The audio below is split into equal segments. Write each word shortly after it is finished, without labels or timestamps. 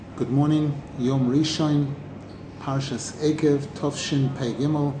Good morning, Yom Rishon, Parshas Ekev, Tovshin Pei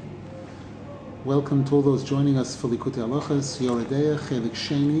Gimel. Welcome to all those joining us for Likutey Halakhos, Yoreh, Deah, Chelik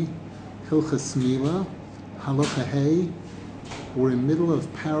Sheni, Hilkos Mila, Halakhos. We're in the middle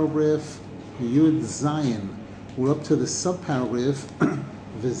of paragraph Yud Zayin. We're up to the subparagraph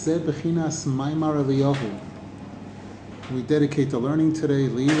V'zeh Bechinas Maimar Eliyahu. We dedicate the learning today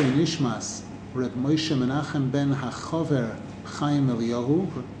Leilei Nishmas Reb Moshe Menachem ben Hachover Chaim Eliyahu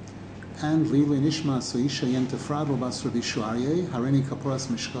and Leilei Nishmas Oisha Yentefrad Bas Rabbi Shuarye Harini Kaporas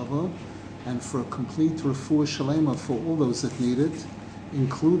Mishkavo, and for a complete refuah shalema for all those that need it,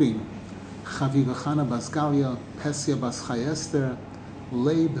 including Chaviva Chana Bas Galia, Pesia Bas Chayester,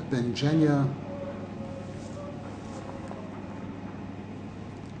 Leib Ben Jenya,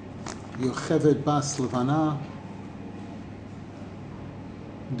 Yocheved Bas Levana,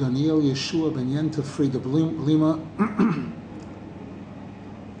 Daniel Yeshua Ben Yenta Frieda Lima,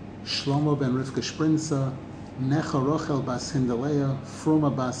 Shlomo Ben Rivka Sprinza, Necha Rochel Bas Hindalea,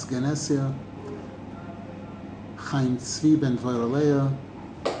 Fruma Bas Genesia, Chaim Tzvi Ben Vairalea,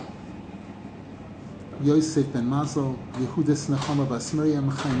 Yosef Ben Mazel, Yehudis Nechama Bas Miriam,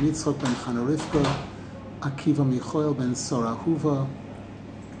 Chaim Yitzchok Ben Chanarivka, Akiva Michoel Ben Sorahuva,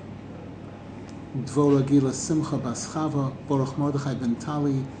 Dvora Gila Simcha Bas Chava, Baruch Mordechai Ben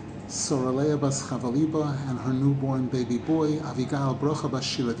Tali, Soralea Bas Chavaliba, and her newborn baby boy, Avigail Brocha Bas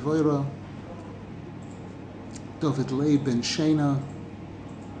Shira Dvoira, David Leib Ben Shena,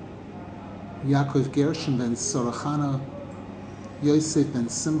 Yaakov Gershon Ben Sorachana, Yosef Ben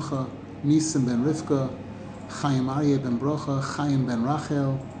Simcha, Nisim Ben Rivka, Chaim Aryeh Ben Brocha, Chaim Ben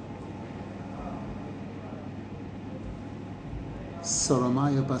Rachel,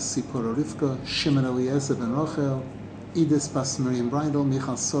 Soramaya Bas Sipora Rivka, Shimon Eliezer Ben Rochel, Idis Bas Miriam Bridal,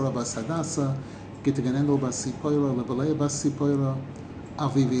 Michal Sora Bas Hadassah, Gittiganendel Bas Sipoira, Lebalea Bas Sipoira,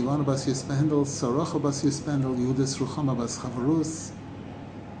 Aviv Ilona Bas Yispendel, Sorocha Bas Yispendel, Yudis Ruchama Bas Chavarus,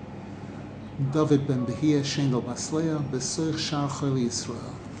 David Ben Behia, Shendel Bas Leah, Besoich Shar Choli Yisrael.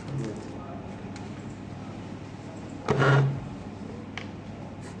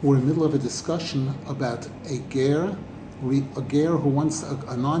 We're in the middle of a discussion about a ger who wants,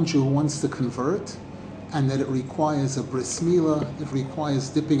 a non-Jew who wants to convert, and that it requires a bris milah, it requires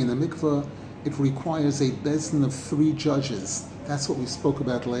dipping in a mikveh, it requires a bezdin of 3 judges. That's what we spoke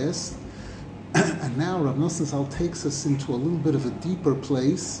about last. And now Rav Nosson Zal takes us into a little bit of a deeper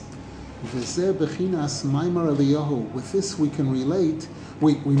place. V'zeh bechinas maimar Eliyahu. With this we can relate.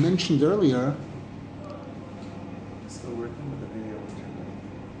 We mentioned earlier. Still working with the video.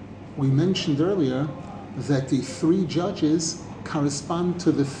 We mentioned earlier that the 3 judges correspond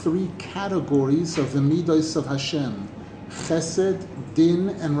to the 3 categories of the midos of Hashem: Chesed, Din,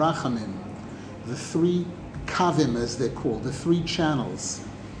 and Rachamim. The 3 kavim, as they're called, the 3 channels.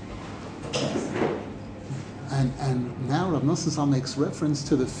 And now Rav Nosson Zal makes reference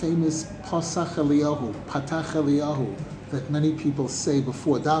to the famous Pasach Eliyahu, Patach Eliyahu, that many people say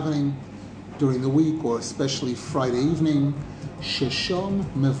before davening, during the week, or especially Friday evening. Sheshom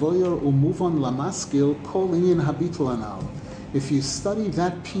mevoyer umuvan lamaskil kol inyan habitul anal. If you study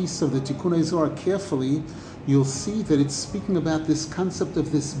that piece of the Tikkunei Zohar carefully, you'll see that it's speaking about this concept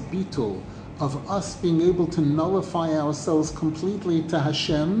of this bitul, of us being able to nullify ourselves completely to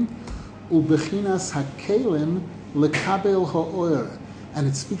Hashem, ubechinas hakelim lekabel ha'or, and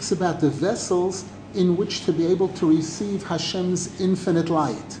it speaks about the vessels in which to be able to receive Hashem's infinite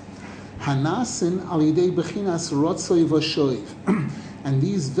light. Hanasin al yidei bechinas rotzoi v'shoiv, and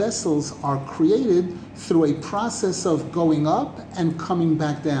these vessels are created through a process of going up and coming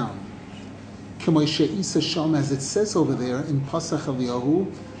back down. K'mo she'isa shom, as it says over there in Pasach Eliyahu,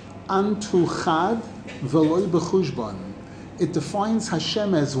 antu chad v'loi b'chushbon. It defines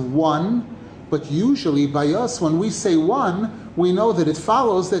Hashem as one, but usually by us, when we say one, we know that it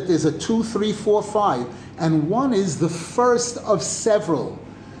follows that there's a 2, 3, 4, 5, and one is the first of several.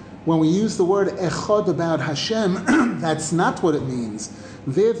 When we use the word echad about Hashem, that's not what it means.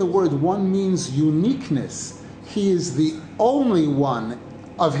 There the word one means uniqueness. He is the only one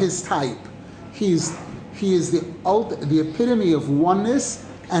of his type. He is the epitome of oneness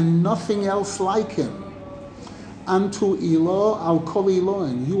and nothing else like him. Antu ilo al kol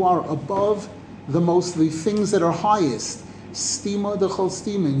iloin. You are above the things that are highest. Stima dechol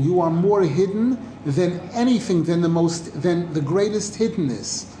stimin. You are more hidden than anything, than the greatest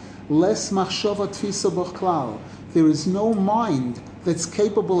hiddenness. Les machshava tfisa b'chlal. There is no mind that's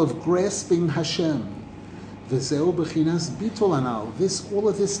capable of grasping Hashem. V'zeu b'chinas bitul anal. All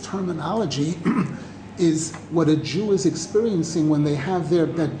of this terminology is what a Jew is experiencing when they have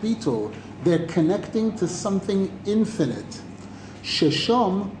that bitul. They're connecting to something infinite.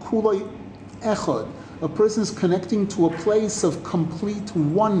 Sheshom kuloi echod. A person is connecting to a place of complete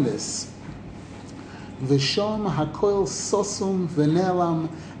oneness. V'shom hakoil sosum v'nelam,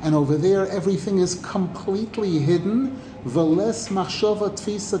 and over there everything is completely hidden. V'les machshava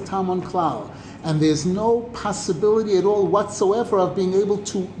tfisa tamon klal, and there's no possibility at all whatsoever of being able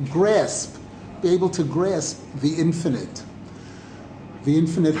to grasp the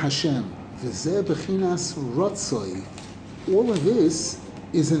infinite Hashem. V'zeh b'chinas rotzoi. All of this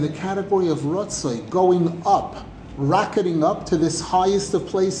is in the category of rotzoi, going up, rocketing up to this highest of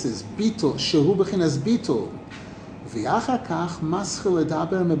places. Bitul, shehu b'chinas bitul. V'achar kach maschil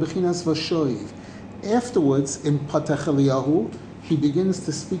edaber meb'chinas v'shoiv. Afterwards, in Patach Eliyahu, he begins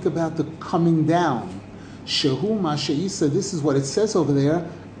to speak about the coming down. Shehu ma'sheisa, this is what it says over there,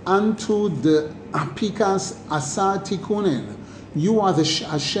 unto the apikas asar tikunin. You are the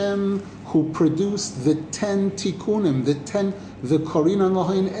Hashem who produced the 10 tikunim, the Korinan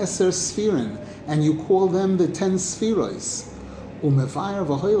Lohin Eser Sfirin, and you call them the 10 Sphiros. Umevayer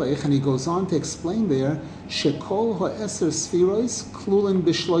v'hoylech, and he goes on to explain there, Shekol ha'eser Sphiros klulin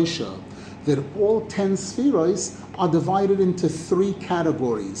b'shloisha, that all 10 Sphiros are divided into 3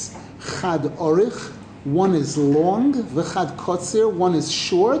 categories. Chad orich, one is long, v'chad kotzir, one is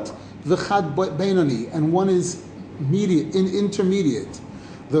short, v'chad beinoni, and one is intermediate.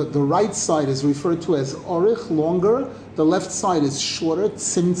 The right side is referred to as orich, longer. The left side is shorter,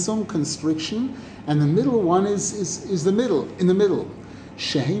 tzimtzum, constriction, and the middle one is the middle, in the middle.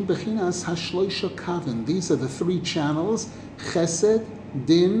 Shehem bechinas hashloisha kavin. These are the 3 channels: chesed,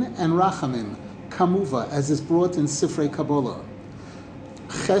 din, and rachamim. Kamuva, as is brought in Sifrei Kabbalah.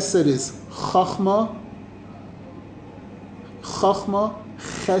 Chesed is chachma,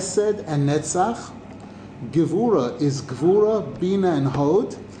 chesed, and netzach. Gevura is Gevura, Bina, and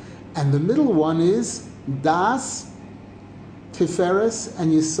Hod. And the middle one is Das, Tiferes,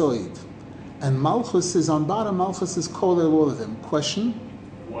 and Yesoid. And Malchus is on bottom. Malchus is Kolel, all of them. Question?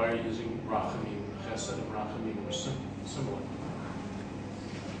 Why are you using Rachamim? Chesed and Rachamim are similar.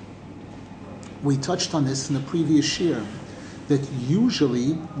 We touched on this in the previous year, that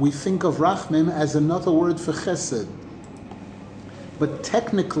usually we think of Rachmim as another word for Chesed. But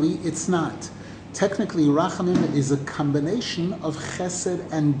technically it's not. Technically, Rachamim is a combination of Chesed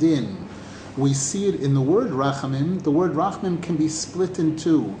and Din. We see it in the word Rachamim. The word Rachamim can be split in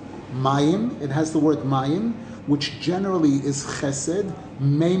 2. Mayim, it has the word Mayim, which generally is Chesed.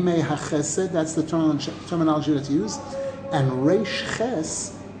 Meimei HaChesed, that's the terminology that's used. And Reish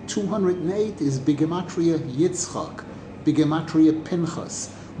Ches, 208, is Bigematria Yitzchak, Bigematria Pinchas,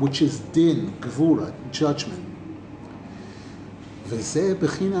 which is Din, Gvura, judgment. And this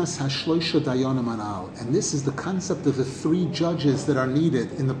is the concept of the 3 judges that are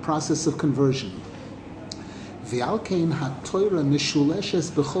needed in the process of conversion.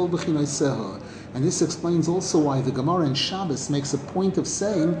 And this explains also why the Gemara in Shabbos makes a point of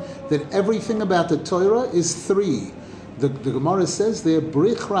saying that everything about the Torah is 3. The Gemara says there,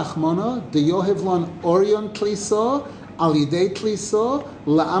 Brich Rachmana, de Yohevlon Orion Tlisa, Alidei Tlisa,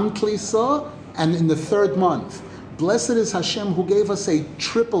 La'am Tlisa, and in the 3rd month. Blessed is Hashem who gave us a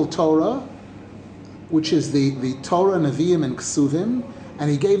triple Torah, which is the Torah, Nevi'im, and Ksuvim, and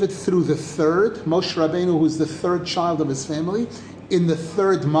he gave it through the 3rd, Moshe Rabbeinu, who's the 3rd child of his family, in the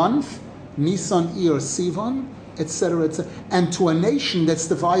 3rd month, Nisan, Iyar, Sivan, etc., etc., and to a nation that's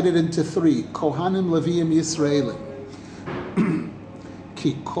divided into 3, Kohanim, Leviim, Yisraelim.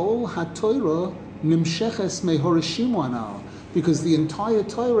 Ki kol ha-Torah nimsheches mehorishimu anal, because the entire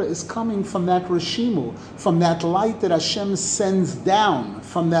Torah is coming from that Rishimu, from that light that Hashem sends down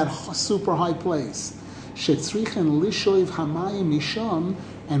from that super high place. Shetzrichen lishoiv hamayim misham,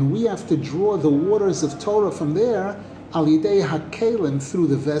 and we have to draw the waters of Torah from there, al yidei hakelim, through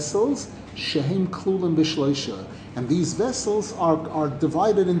the vessels, shehem klulim b'shloisha. And these vessels are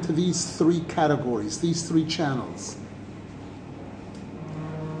divided into these 3 categories, these 3 channels.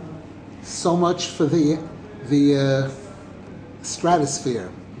 So much for the stratosphere,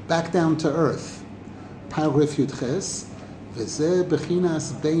 back down to earth. Paragraph Yudches, V'zeh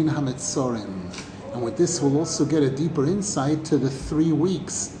bechinas bein hametzorim. And with this we'll also get a deeper insight to the 3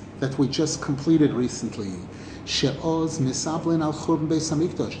 weeks that we just completed recently. She'oz misablin al churban Beis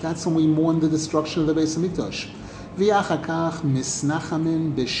Hamikdash. That's when we mourn the destruction of the Beis Hamikdash. V'yachakach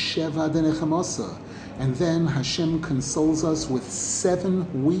misnachamin b'sheva denechamosa. And then Hashem consoles us with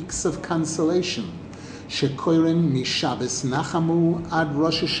 7 weeks of consolation. Shekoirin mishabes nachamu ad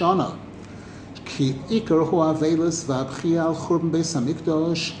Rosh Hashanah. Ki ikar hu avelis v'abchia al churban Beis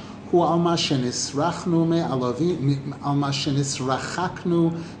Hamikdash hu al ma shenisrachnu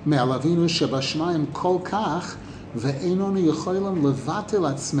me'alavinu shebashmayim kol kach Ve'enonu yecholim levatel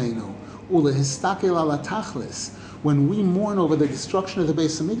atzmeinu ulehistakel ala tachlis. When we mourn over the destruction of the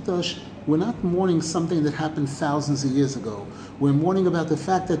Beis Hamikdash, we're not mourning something that happened thousands of years ago. We're mourning about the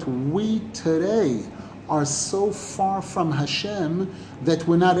fact that we today are so far from Hashem that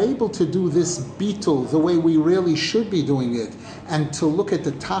we're not able to do this beetle the way we really should be doing it, and to look at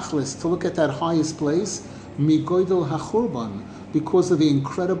the tachlis, to look at that highest place, migoydel hachurban, because of the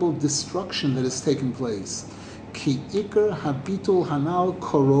incredible destruction that has taken place. Ki ikar habitul hanal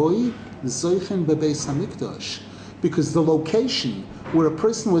koroi zoichen bebeis hamikdash, because the location where a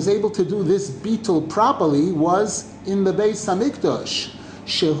person was able to do this beetle properly was in the Beis Hamikdash.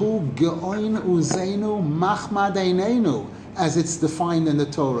 Shehu ge'oin uzeinu machmad einenu, as it's defined in the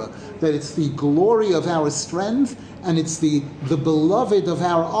Torah, that it's the glory of our strength and it's the beloved of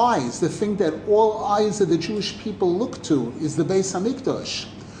our eyes. The thing that all eyes of the Jewish people look to is the Beis Hamikdash.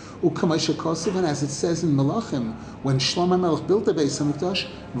 And as it says in Melachim, when Shlomo Melech built the Beis Hamikdash,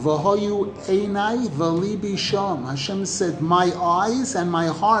 v'hoyu einai v'libi sham, Hashem said, my eyes and my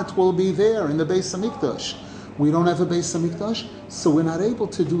heart will be there in the Beis Hamikdash. We don't have a Beis Hamikdash, so we're not able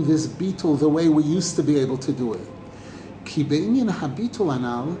to do this beetle the way we used to be able to do it. Ki be'inyan habitul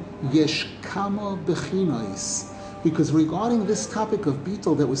anal yesh kama bechinois, because regarding this topic of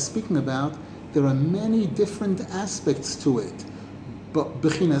beetle that we're speaking about, there are many different aspects to it.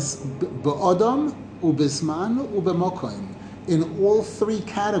 Bechinas ba'adam ubizman ubemokoim, in all three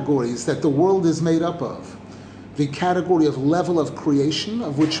categories that the world is made up of. The category of level of creation,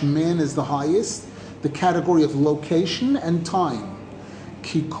 of which man is the highest, the category of location and time.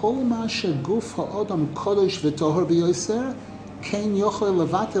 Ki kol ma sheguf ha'adam kodesh v'tohar b'yoser, kein yochel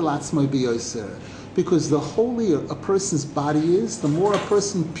levatel atzmoi b'yoser. Because the holier a person's body is, the more a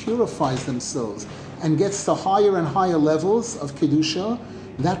person purifies themselves and gets to higher and higher levels of Kedusha,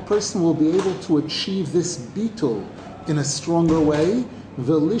 that person will be able to achieve this beetle in a stronger way,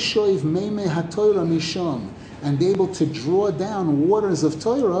 v'lishoiv meimei haTorah misham, and be able to draw down waters of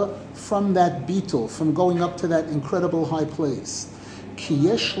Torah from that beetle, from going up to that incredible high place. Ki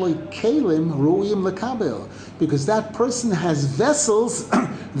yesh lo kelim ru'im lekabel, because that person has vessels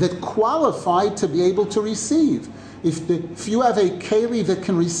that qualify to be able to receive. If you have a keli that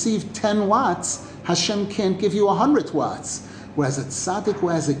can receive 10 watts, Hashem can't give you 100 watts. Whereas a tzaddik who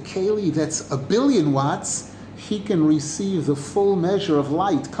has a keli that's 1 billion watts, he can receive the full measure of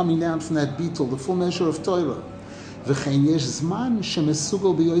light coming down from that beetle, the full measure of Torah. And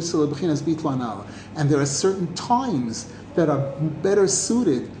there are certain times that are better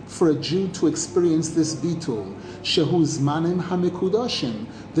suited for a Jew to experience this bitul. Shehu zmanim hamikudashim,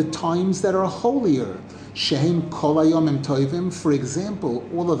 the times that are holier. Shehem kol hayomim tovim, for example,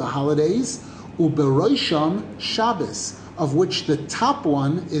 all of the holidays. Uberoisham Shabbos, of which the top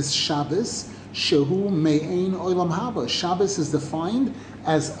one is Shabbos. Shehu me'ein olam haba. Shabbos is defined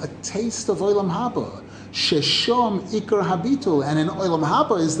as a taste of olam haba. Sheshom ikar habitul, and in olam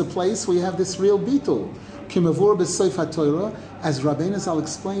haba is the place where you have this real bitul. Kimavur b'soif haTorah, as Rabbeinu Zal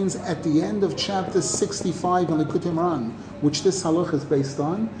explains at the end of chapter 65 in Likutey, which this halach is based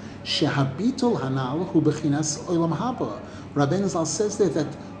on, shehabitul hanal hu bechinas olam haba. Rabbeinu Zal says there that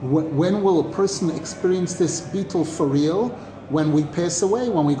when will a person experience this beetle for real? When we pass away,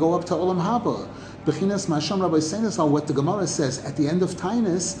 when we go up to olam haba. Bechinas masham Rabbi Seinasal, what the Gemara says at the end of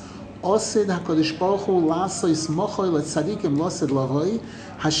Tainus, Osid HaKadosh Baruch Hu lasois mochoy letzadikim losid lavoi,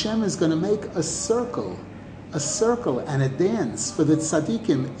 Hashem is going to make a circle and a dance for the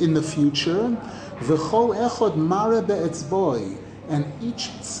tzadikim in the future. V'chol echod mare be'etzboi, and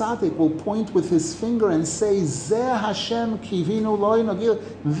each tzaddik will point with his finger and say, Zeh Hashem kivinu loy nagil.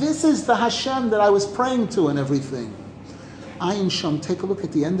 This is the Hashem that I was praying to and everything. Ayin Sham, take a look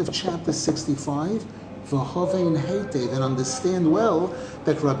at the end of chapter 65. V'hovein heitev, and understand well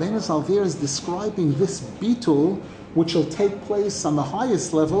that Rabbeinu Zal there is describing this bitul, which will take place on the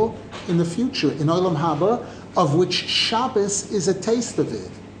highest level in the future, in Olam Haba, of which Shabbos is a taste of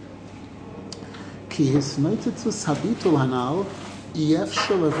it. Ki hisnoititus habitul hanal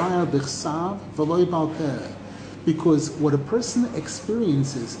yefshel levayar b'chsav v'lo b'al peh, because what a person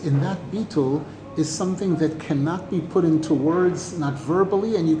experiences in that bitul is something that cannot be put into words, not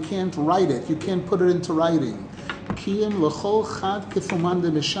verbally, and you can't write it. You can't put it into writing.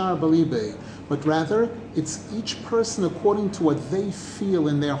 But rather, it's each person according to what they feel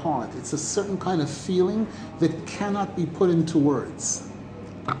in their heart. It's a certain kind of feeling that cannot be put into words.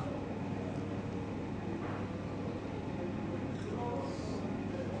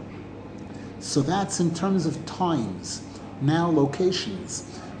 So that's in terms of times. Now locations.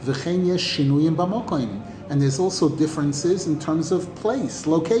 And there's also differences in terms of place,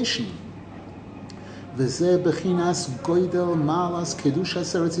 location. V'zeh bechinas goydel malas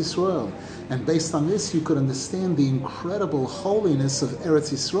kedushas Eretz Yisrael. And based on this, you could understand the incredible holiness of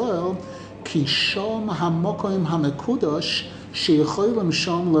Eretz Yisrael. Ki shom hamokoim hamekudosh sheyecholim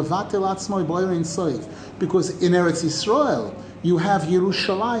shom levatel atzmoi boirin soif. Because in Eretz Yisrael, you have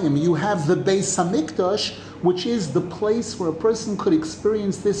Yerushalayim, you have the Beis Hamikdash, which is the place where a person could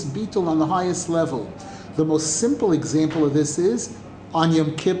experience this bitul on the highest level. The most simple example of this is on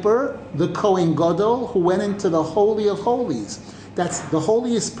Yom Kippur, the Kohen Gadol who went into the Holy of Holies. That's the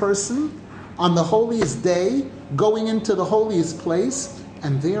holiest person on the holiest day going into the holiest place,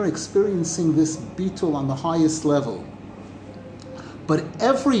 and they're experiencing this bitul on the highest level. But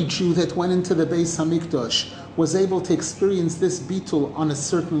every Jew that went into the Beis Hamikdash was able to experience this bitul on a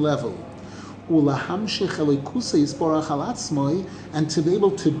certain level. And to be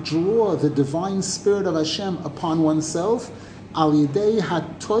able to draw the divine spirit of Hashem upon oneself through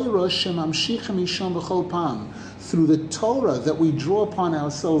the Torah that we draw upon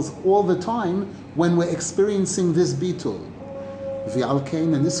ourselves all the time when we're experiencing this bitul.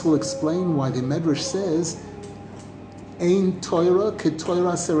 And this will explain why the Medrash says, Ein Torah ke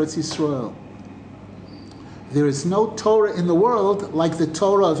Torah Eretz Yisrael. There is no Torah in the world like the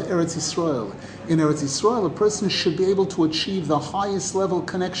Torah of Eretz Yisrael. In Eretz Yisrael, a person should be able to achieve the highest level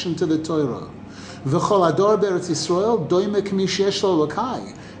connection to the Torah. V'chol ador be'Eretz Yisrael doime k'mi sheyesh lo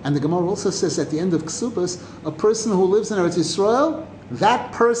Elokai. And the Gemara also says at the end of Ksubas, a person who lives in Eretz Yisrael,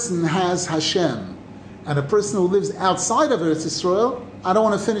 that person has Hashem. And a person who lives outside of Eretz Yisrael, I don't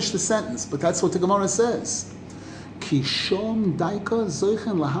want to finish the sentence, but that's what the Gemara says. Kishom daika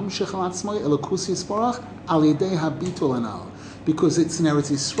zoichen lahamshech al atzmai elokus yisparach al yedei habitul anal. Because it's in Eretz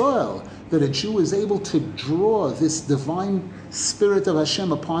Yisrael that a Jew is able to draw this divine spirit of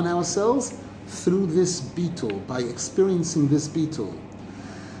Hashem upon ourselves through this bitul, by experiencing this bitul.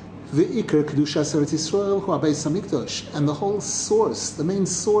 V'ikar kedushas Eretz Yisrael hu Beis Hamikdash, and the whole source, the main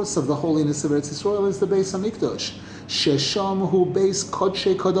source of the holiness of Eretz Yisrael is the Beis Hamikdash. Shesham hu Beis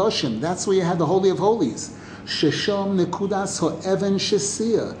Kodshei Kodoshim. That's where you had the Holy of Holies. Shesham nekudas ho'even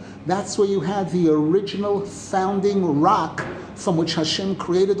shesia. That's where you had the original founding rock from which Hashem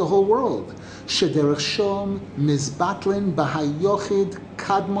created the whole world. Shederech shom mizbatlin b'hayochid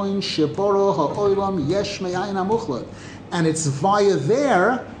kadmoin sheboro ha'olam yesh me'ayin ha'muchlot. And it's via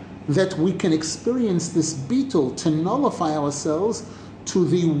there that we can experience this bitul, to nullify ourselves to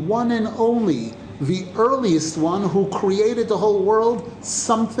the one and only, the earliest one who created the whole world,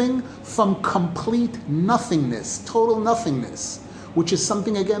 something from complete nothingness, total nothingness, which is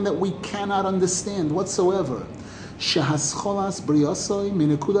something, again, that we cannot understand whatsoever. Shehascholas briosoi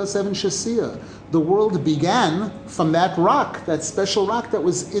minekudas even shesia. The world began from that rock, that special rock that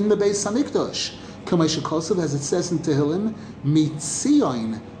was in the Beis Hamikdash. As it says in Tehillim,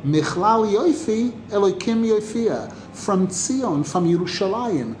 Mitzion Michlal Yoifi Elokim Yoifia. From Tzion, from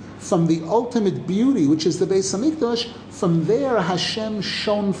Yerushalayim, from the ultimate beauty, which is the Beis Hamikdash, from there Hashem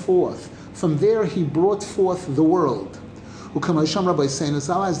shone forth. From there He brought forth the world. As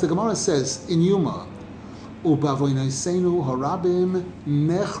the Gemara says in Yuma, but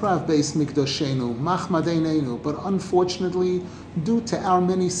unfortunately, due to our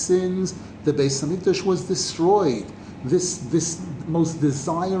many sins, the Beis Hamikdash was destroyed. This most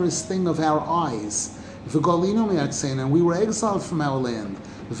desirous thing of our eyes. And we were exiled from our land.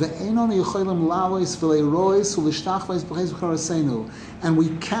 And we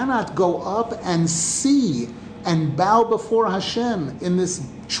cannot go up and see and bow before Hashem in this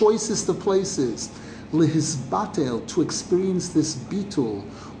choicest of places. Lehizbatel, to experience this bitul,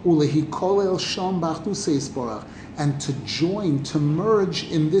 ulehikolel sham b'achdusei, and to join, to merge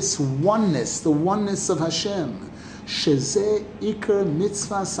in this oneness, the oneness of Hashem. Shezeh ikar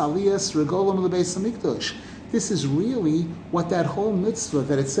mitzvah saliyas regolam lebeis hamikdash. This is really what that whole mitzvah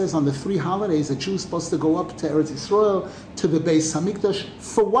that it says on the 3 holidays that Jews supposed to go up to Eretz Yisrael, to the Beis Hamikdash,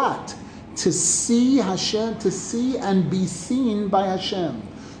 for what? To see Hashem, to see and be seen by Hashem,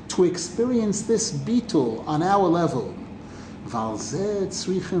 to experience this bitul on our level.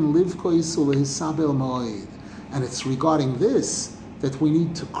 And it's regarding this that we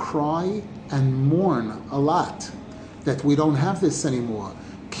need to cry and mourn a lot, that we don't have this anymore.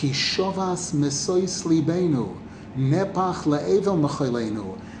 Ki shovas mesois libenu, nepach le'evel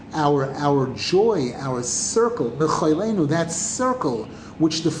mechoilenu. Our joy, our circle, mechoilenu, that circle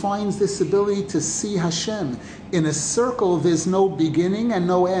which defines this ability to see Hashem. In a circle, there's no beginning and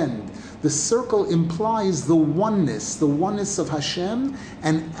no end. The circle implies the oneness of Hashem,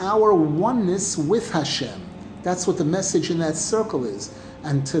 and our oneness with Hashem. That's what the message in that circle is.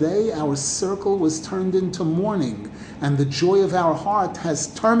 And today our circle was turned into mourning, and the joy of our heart has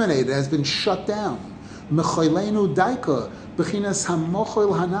terminated, has been shut down. Mechoilenu daika. Bechinas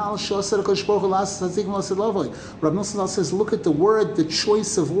hamochol hanal shoser HaKadosh Baruch Hu las tzadik v'lased lavoi. Rabbi Nosson says, look at the word, the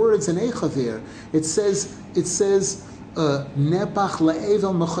choice of words in Eicha there. It says, Nepach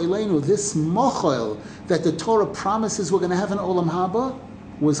le'evel mechoilenu. This mochel that the Torah promises we're going to have in Olam Haba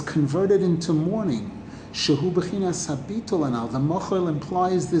was converted into mourning. Shehu bechinas habitul anal. The mochel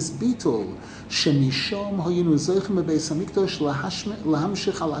implies this bitul. Shemishom hoyinu zoichem bebeis hamikdash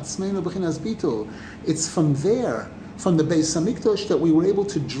lahamshich al atzmeinu bechinas bitul. It's from there, from the Beis Hamikdash, that we were able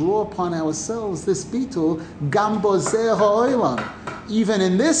to draw upon ourselves this bitul, gam bozeh ha'olam, even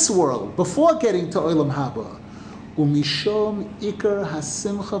in this world, before getting to Olam Haba. Umishom ikar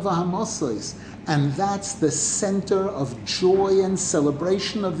hasimcha v'hamosos, and that's the center of joy and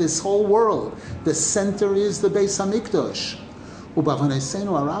celebration of this whole world. The center is the Beis Hamikdash. Ubavoneseinu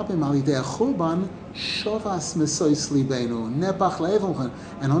arabim alidei churban shovas mesois libenu nepach le'evelchen.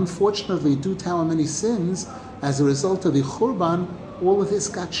 And unfortunately, due to our many sins, as a result of the Churban, all of this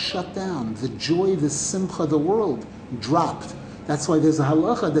got shut down. The joy, the simcha, the world dropped. That's why there's a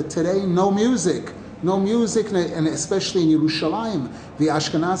halacha that today, no music, and especially in Yerushalayim, the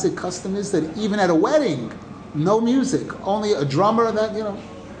Ashkenazi custom is that even at a wedding, no music, only a drummer that,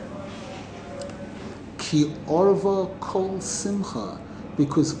 Ki orva kol simcha,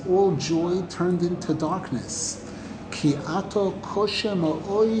 because all joy turned into darkness. Ki ato kosher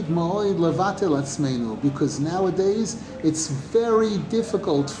ma'oid levatel atzmeinu, because nowadays it's very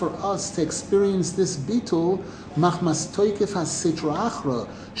difficult for us to experience this bitul machmas toikef ha-sitra achra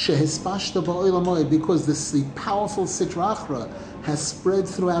shehispashta ba'olam moed, because the powerful sitra achra has spread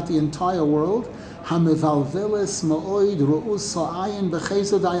throughout the entire world. Hamevalveles ma'oid ru'us ha'ayin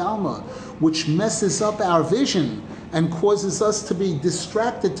b'chezo dayalma, which messes up our vision and causes us to be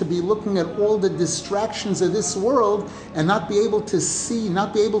distracted, to be looking at all the distractions of this world and not be able to see,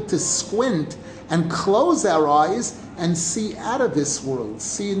 not be able to squint and close our eyes and see out of this world,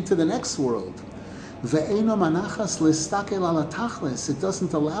 see into the next world. Ve'eno manachas listakel ala tachlis. It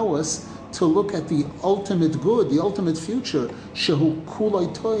doesn't allow us to look at the ultimate good, the ultimate future, shehu kuloi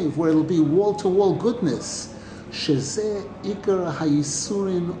toiv, where it'll be wall-to-wall goodness. Shezeh ikar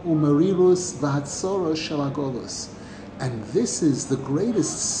hayisurin umerirus v'hatzora shel hagolos. And this is the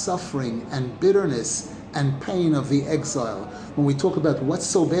greatest suffering and bitterness and pain of the exile. When we talk about what's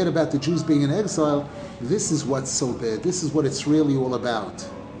so bad about the Jews being in exile, this is what's so bad. This is what it's really all about.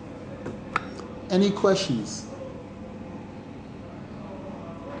 Any questions?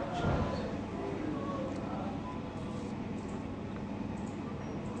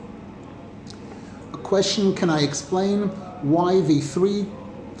 A question, can I explain why the three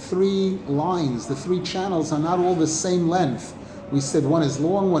lines, the three channels are not all the same length? We said one is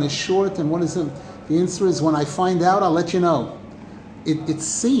long, one is short, and one is the answer is, when I find out, I'll let you know. It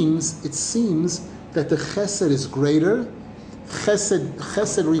seems that the chesed is greater.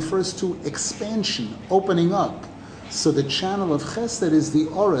 Chesed refers to expansion, opening up. So the channel of chesed is the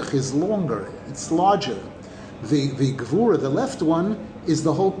orech, is longer, it's larger. The gvura, the left one, is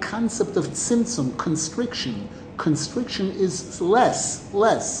the whole concept of tzimtzum, constriction. Constriction is less.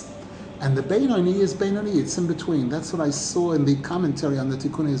 And the Beinoni is Beinoni, it's in between. That's what I saw in the commentary on the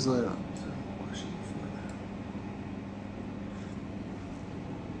Tikkunei Zohar.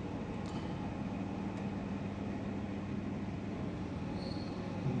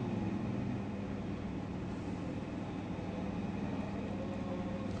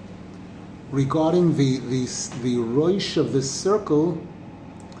 Regarding the roish of the circle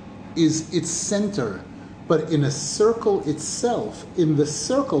is its center. But in a circle itself, in the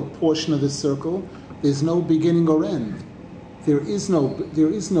circle portion of the circle, there's no beginning or end. There is no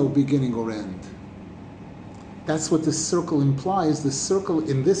beginning or end. That's what the circle implies. The circle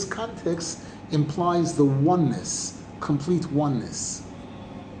in this context implies the oneness, complete oneness.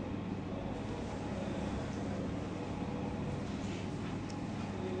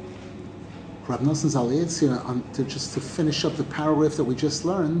 Rav Nosson Zal here, just to finish up the paragraph that we just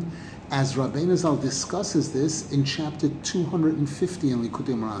learned, as Rabbeinu Zal discusses this in chapter 250 in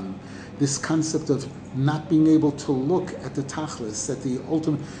Likutey Moharan, this concept of not being able to look at the tachlis, that the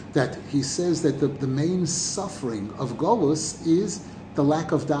ultimate, that he says that the main suffering of Golus is the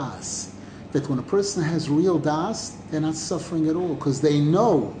lack of das. That when a person has real das, they're not suffering at all, because they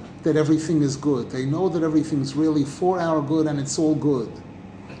know that everything is good. They know that everything's really for our good and it's all good.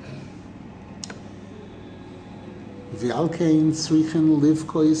 And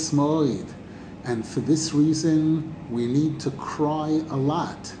for this reason, we need to cry a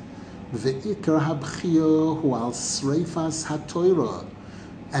lot. And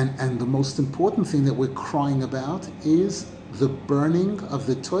the most important thing that we're crying about is the burning of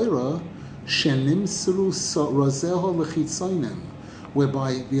the Torah, Shenimsru rozeho lechitzonim,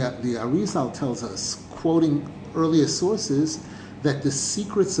 whereby the Arizal tells us, quoting earlier sources, that the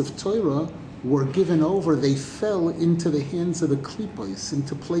secrets of Torah were given over, they fell into the hands of the klipos,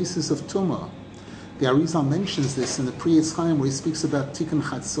 into places of tumah. The Arizal mentions this in the Pri Etz Chaim, where he speaks about Tikkun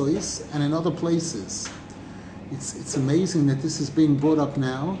Chatzois, and in other places. It's amazing that this is being brought up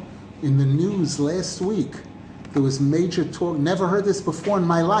now. In the news last week, there was major talk, never heard this before in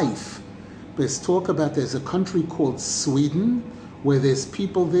my life. There's talk about there's a country called Sweden, where there's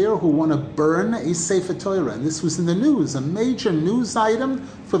people there who want to burn a Sefer Torah. And this was in the news, a major news item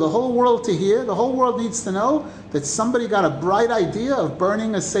for the whole world to hear. The whole world needs to know that somebody got a bright idea of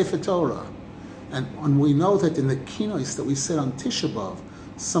burning a Sefer Torah. And we know that in the kinos that we said on Tisha B'Av,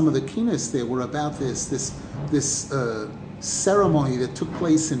 some of the kinos there were about this ceremony that took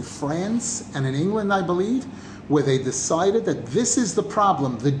place in France and in England, I believe, where they decided that this is the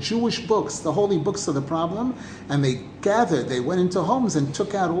problem. The Jewish books, the holy books are the problem, and they gathered, they went into homes and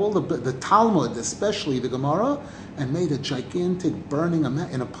took out all the Talmud, especially the Gemara, and made a gigantic burning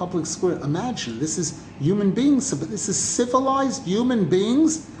in a public square. Imagine, this is human beings, but this is civilized human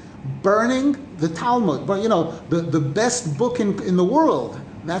beings burning the Talmud, but the best book in the world.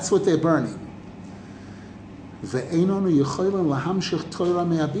 That's what they're burning. And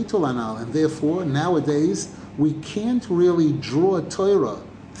therefore, nowadays, we can't really draw Torah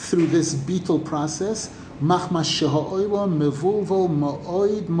through this beetle process.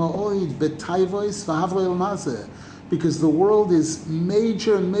 Because the world is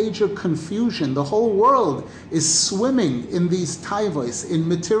major confusion. The whole world is swimming in these taivos, in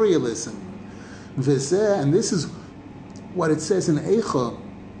materialism. And this is what it says in Eicha,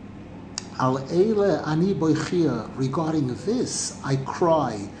 Al eile ani boichia, regarding this I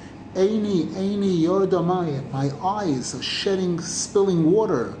cry. Eini Yoreh, my eyes are spilling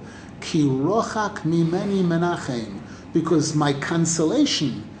water. Ki rochak mimeni menachem, because my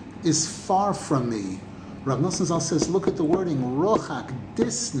consolation is far from me. Rav Nosson Zal says, look at the wording, rochak,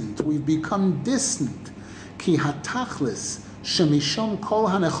 distant. We've become distant. Ki hatachlis shemishom kol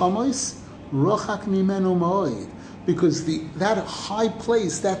hanechamos rochak mimenu moed. Because that high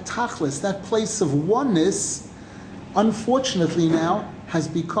place, that tachlis, that place of oneness, unfortunately now has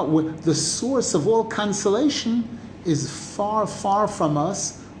become, the source of all consolation is far from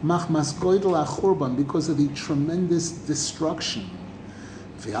us, machmas goydel achurban, because of the tremendous destruction.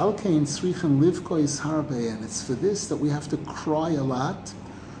 V'alkein tzrichen livkos harbe, and it's for this that we have to cry a lot.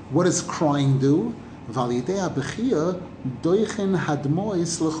 What does crying do? V'alidei abechia doichen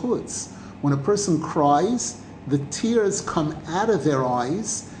hadmois lechutz. When a person cries, the tears come out of their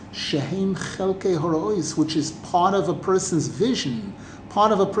eyes, shehem chelkei horois, which is part of a person's vision.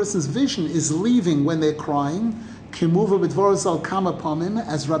 Part of a person's vision is leaving when they're crying. Kimuva b'dvar zal kama pamim,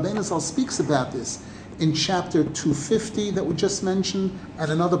 as Rabbeinu Zal speaks about this in chapter 250 that we just mentioned,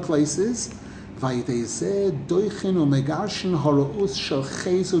 and in other places. Vayidei zeh doichin umegarshin horous shel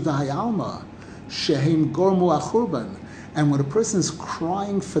chezu dahayalma, shehem gormu achurban. And when a person is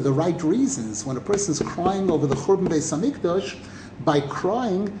crying for the right reasons, when a person is crying over the Churban Beis Hamikdash, by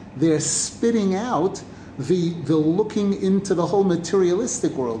crying, they're spitting out the looking into the whole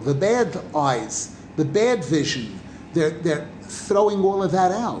materialistic world, the bad eyes, the bad vision. They're throwing all of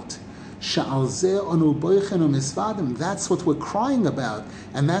that out. That's what we're crying about,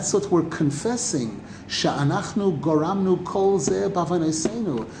 and that's what we're confessing. That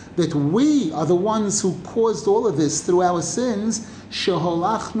we are the ones who caused all of this through our sins. We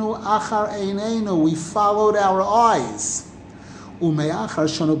followed our eyes. Now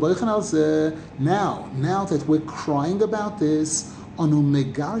that we're crying about this,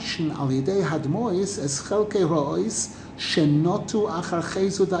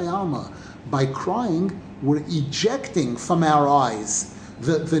 by crying, we're ejecting from our eyes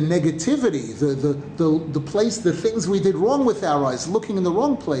the negativity, the place, the things we did wrong with our eyes, looking in the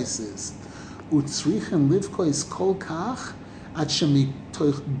wrong places. Utzrichen livkos kol kach ad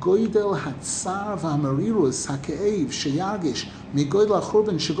shemitoch goydel hatzar v'hamarirus hake'ev sheyargish migoydel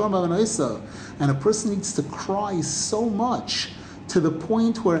hachurban shegorm b'manoisa. And a person needs to cry so much to the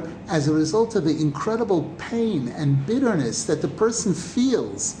point where, as a result of the incredible pain and bitterness that the person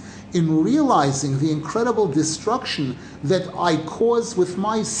feels in realizing the incredible destruction that I caused with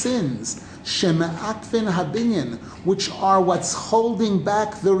my sins, Shema'atvin Habinyan, which are what's holding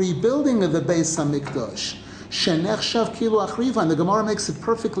back the rebuilding of the Beis Hamikdash. Shenechshav Kilu Achriva, and the Gemara makes it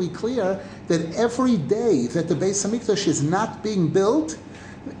perfectly clear that every day that the Beis Hamikdash is not being built,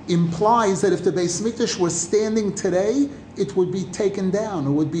 implies that if the Beis Mikdash were standing today, it would be taken down,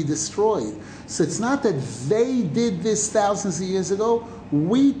 it would be destroyed. So it's not that they did this thousands of years ago.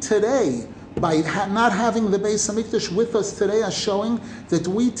 We today, by not having the Beis Hamikdash with us today, are showing that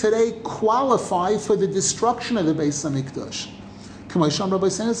we today qualify for the destruction of the Beis Hamikdash.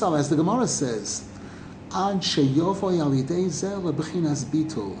 As the Gemara says, a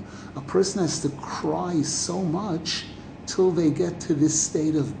person has to cry so much till they get to this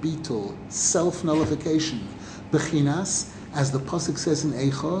state of bitul, self-nullification. Bechinas, as the pasuk says in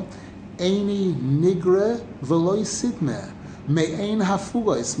Eicha, Eini nigre v'loi sidme. Me'ein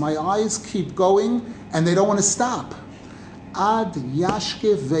hafugos. My eyes keep going and they don't want to stop. Ad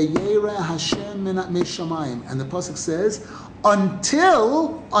yashkef ve'yere Hashem min shamayim. And the pasuk says,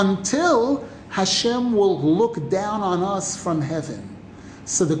 until Hashem will look down on us from heaven.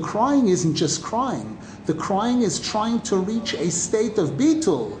 So the crying isn't just crying. The crying is trying to reach a state of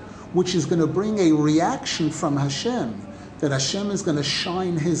bitul, which is going to bring a reaction from Hashem, that Hashem is going to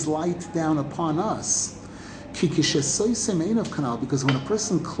shine His light down upon us. Because when a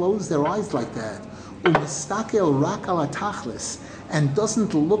person closes their eyes like that, and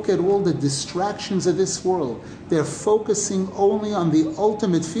doesn't look at all the distractions of this world, they're focusing only on the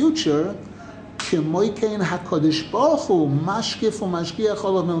ultimate future.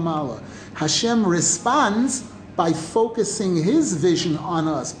 Hashem responds by focusing His vision on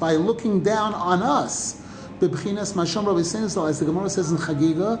us, by looking down on us. As the Gemara says in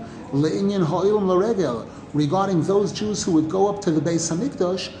Chagiga, regarding those Jews who would go up to the Beis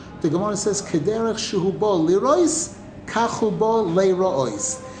Hamikdash, the Gemara says,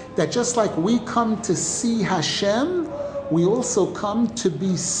 that just like we come to see Hashem, we also come to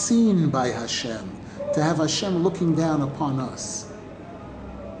be seen by Hashem, to have Hashem looking down upon us.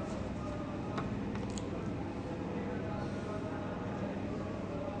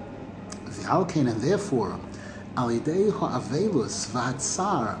 And therefore,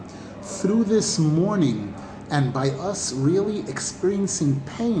 through this mourning, and by us really experiencing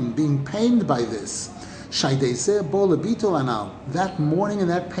pain, being pained by this, that mourning and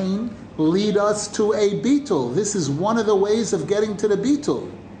that pain lead us to a bitul. This is one of the ways of getting to the bitul.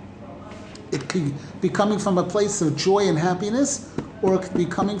 It could be coming from a place of joy and happiness, or it could be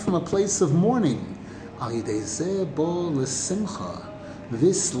coming from a place of mourning.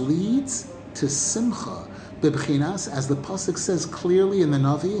 This leads to simcha. Bebchinas, as the pasuk says clearly in the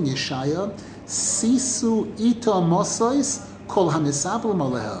Navi in Yeshaya, Sisu ita mosois kol hamisabel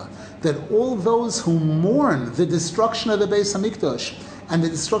maleha, that all those who mourn the destruction of the Beis Hamikdash and the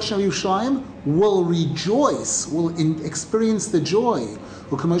destruction of Yerushalayim will rejoice, will experience the joy.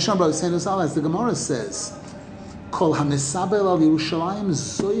 As the Gemara says, kol hamisabel al Yerushalayim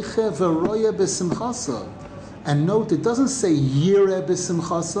zoiche v'roye b'simchasa. And note, it doesn't say Yoreh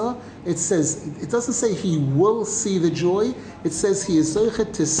b'simchasa. It doesn't say he will see the joy. It says he is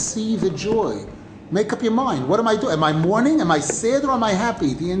zoichet to see the joy. Make up your mind. What am I doing? Am I mourning? Am I sad or am I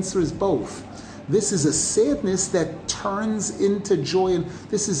happy? The answer is both. This is a sadness that turns into joy, and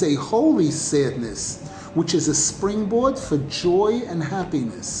this is a holy sadness, which is a springboard for joy and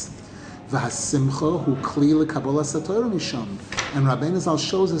happiness. V'hasimcha hu kli l'kabolas haTorah misham. And Rabbeinu Zal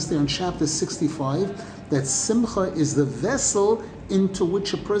shows us there in chapter 65 that simcha is the vessel into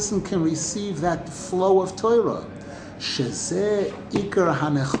which a person can receive that flow of Torah. Shezeh ikar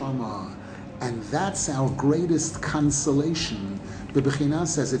hanechama. And that's our greatest consolation.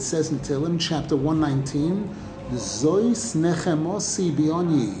 Bebechinas, as it says in Tehillim, chapter 119, Zois nechemosi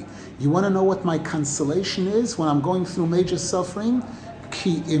bioni. You want to know what my consolation is when I'm going through major suffering?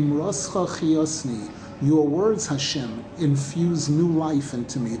 Ki imroscha chiyosni. Your words, Hashem, infuse new life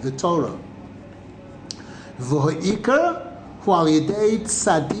into me, the Torah. V'ho'ikar hu al yedei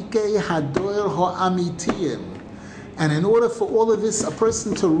tzadikei hadoer ho'amitiyim. And in order for all of this, a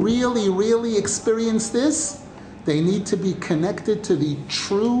person to really, really experience this, they need to be connected to the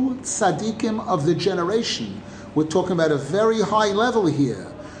true tzaddikim of the generation. We're talking about a very high level here.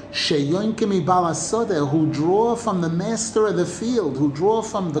 Sheyonkim ibalasodeh, who draw from the master of the field, who draw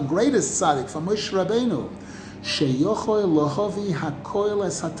from the greatest tzaddik, from Moshe Rabbeinu. Sheyochoy lohovi hakoil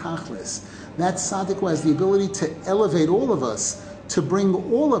es hatachlis. That tzaddik who has the ability to elevate all of us, to bring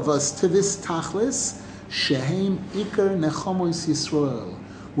all of us to this tachlis, shehem ikar nechomois Yisrael,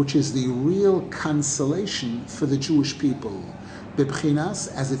 which is the real consolation for the Jewish people. Bibchinas,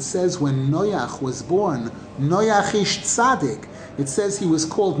 as it says when Noach was born, Noach ish tzaddik. It says he was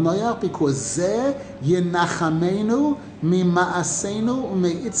called Noach because Zeh yenachamenu mima'asenu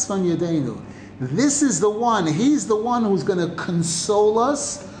u'meitzvan yedenu. This is the one, he's the one who's going to console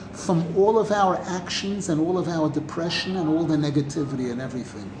us from all of our actions and all of our depression and all the negativity and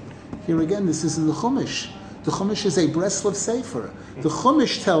everything. Here again, this is in the Chumash. The Chumash is a Breslov Sefer. The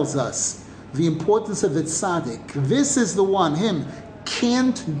Chumash tells us the importance of the tzaddik. This is the one, him.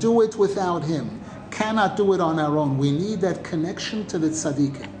 Can't do it without him. Cannot do it on our own. We need that connection to the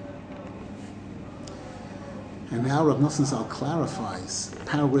tzaddikim. And now Rav Nosson Zal clarifies.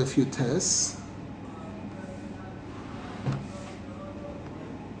 Paragraph Yutes.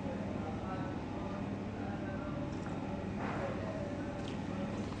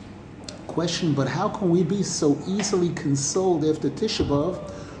 Question, but how can we be so easily consoled after Tisha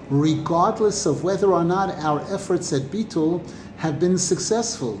B'Av, regardless of whether or not our efforts at Bitul have been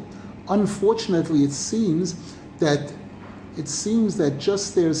successful? Unfortunately, it seems that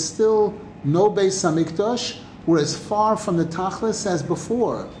just there's still no Beis Hamikdash. We're as far from the Tachlis as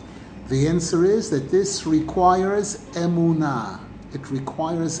before. The answer is that this requires emunah. It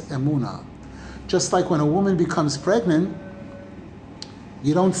requires emunah. Just like when a woman becomes pregnant,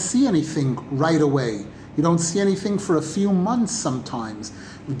 you don't see anything right away. You don't see anything for a few months sometimes.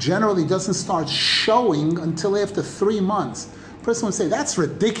 It generally doesn't start showing until after 3 months. A person would say, that's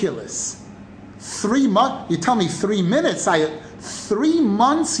ridiculous. 3 months? You tell me 3 minutes. 3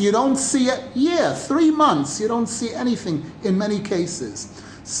 months you don't see it? Yeah, 3 months you don't see anything in many cases.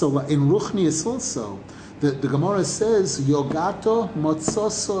 So in Ruchnius also, the Gemara says, Yogato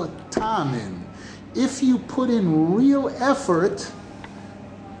motzoso tamin. If you put in real effort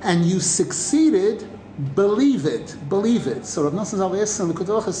and you succeeded, believe it. So Rav Nosson Zal asks in the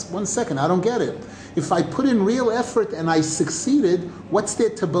Likutey, 1 second, I don't get it. If I put in real effort and I succeeded, what's there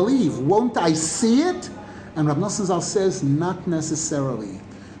to believe? Won't I see it? And Rav Nosson Zal says, not necessarily.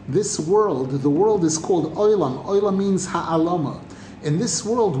 This world, the world is called Olam. Olam means ha'alama. In this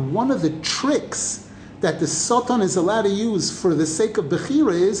world, one of the tricks that the Satan is allowed to use for the sake of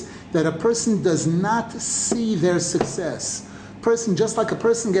Bechira is that a person does not see their success. Person, just like a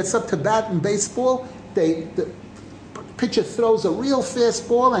person gets up to bat in baseball, the pitcher throws a real fast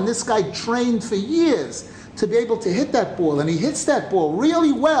ball, and this guy trained for years to be able to hit that ball, and he hits that ball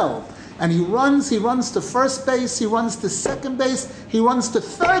really well. And he runs to first base, he runs to second base, he runs to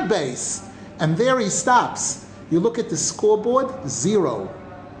third base, and there he stops. You look at the scoreboard, 0.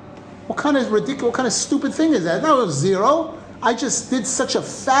 What kind of ridiculous, what kind of stupid thing is that? No, it was 0. I just did such a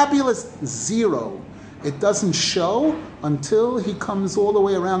fabulous 0. It doesn't show until he comes all the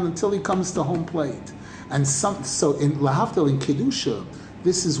way around, until he comes to home plate. And so in Lahavdil, in Kedusha,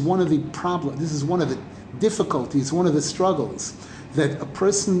 this is one of the problems, this is one of the difficulties, one of the struggles, that a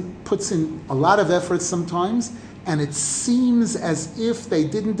person puts in a lot of effort sometimes, and it seems as if they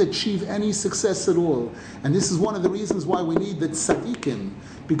didn't achieve any success at all. And this is one of the reasons why we need the tzaddikim,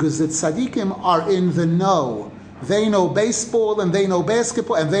 because the tzaddikim are in the know. They know baseball, and they know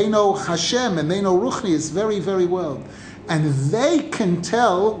basketball, and they know Hashem, and they know Ruchnius very, very well. And they can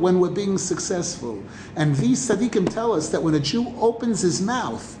tell when we're being successful. And these tzaddikim tell us that when a Jew opens his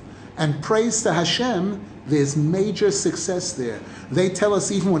mouth and prays to Hashem, there's major success there. They tell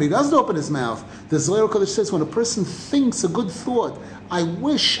us even when he doesn't open his mouth. The Zohar Kodesh says when a person thinks a good thought, I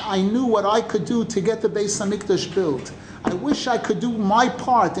wish I knew what I could do to get the Beis Hamikdash built. I wish I could do my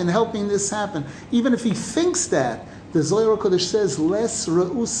part in helping this happen. Even if he thinks that, the Zohar Kodesh says, Les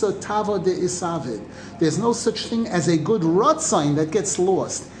re'usa tava de isavid. There's no such thing as a good ratzain that gets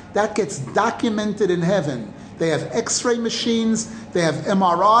lost. That gets documented in heaven. They have X-ray machines, they have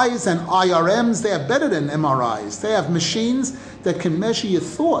MRIs and IRMs. They are better than MRIs. They have machines that can measure your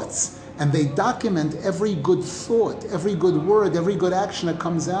thoughts, and they document every good thought, every good word, every good action that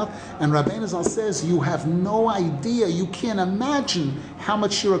comes out. And Rabbeinu Zal says, you have no idea, you can't imagine how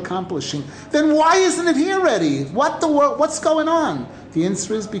much you're accomplishing. Then why isn't it here already? What's going on? The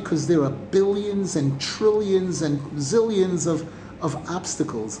answer is because there are billions and trillions and zillions of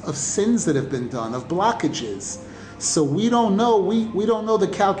obstacles, of sins that have been done, of blockages. So we don't know, we don't know the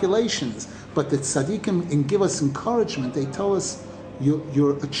calculations. But the tzaddikim give us encouragement. They tell us,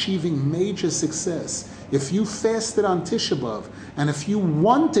 you're achieving major success. If you fasted on Tisha B'Av, and if you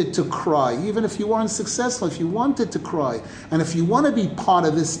wanted to cry, even if you weren't successful, if you wanted to cry, and if you want to be part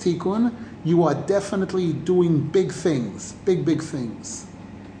of this tikkun, you are definitely doing big things, big things.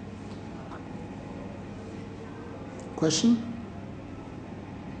 Question?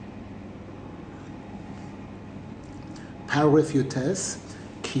 Paragraph Yutes.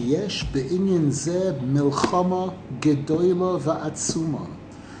 Ki yesh be'inyan zeh milchama gedoyla va'atzuma.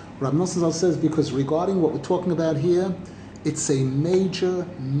 Rav Nosson Zal says, because regarding what we're talking about here, it's a major,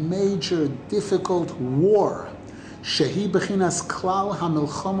 difficult war. Shehi bechinas klal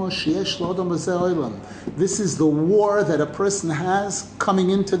hamilchama sheyesh l'odam b'zeh olam. This is the war that a person has coming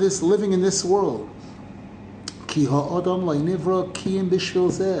into this, living in this world. Ki ha'odam lo'nivra kiyim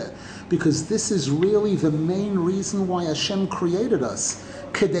b'shvil zeh. Because this is really the main reason why Hashem created us.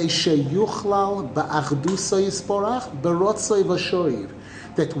 Kedei sheyuchlal ba'achdusay yisporach berotzay v'shoir.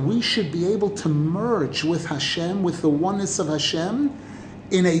 That we should be able to merge with Hashem, with the oneness of Hashem,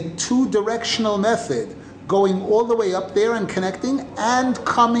 in a two-directional method, going all the way up there and connecting, and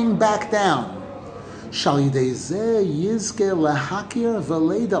coming back down.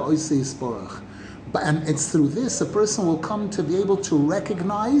 And it's through this a person will come to be able to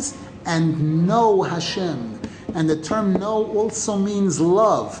recognize and know Hashem. And the term know also means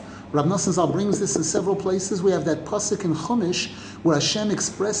love. Rav Nosson Zal brings this in several places. We have that pasuk in Chumash where Hashem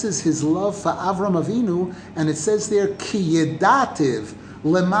expresses His love for Avram Avinu, and it says there, Ki yedativ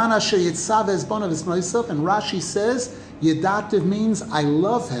lemana sheyitzav ezbonav esmoisav, and Rashi says, yedativ means I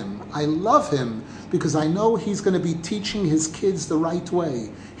love him. I love him because I know he's going to be teaching his kids the right way.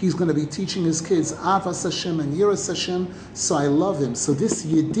 He's going to be teaching his kids Avas Hashem and Yiras Hashem, so I love him. So this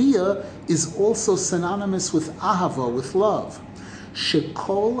Deah is also synonymous with Ahava, with love.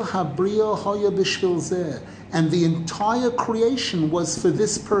 Shekol habriya hoya b'shvil zeh, and the entire creation was for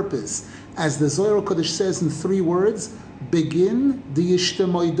this purpose. As the Zohar Kodesh says in 3 words, begin the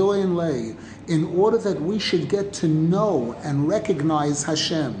yishtemoidoin lei, in order that we should get to know and recognize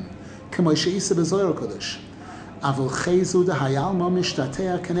Hashem. K'mo she'isa b'Zohar Kodesh. Aval chezu dehayalma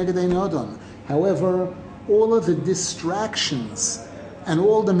mishtateah keneged ein odom. However, all of the distractions and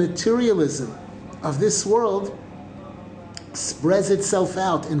all the materialism of this world spreads itself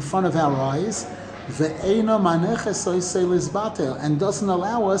out in front of our eyes, and doesn't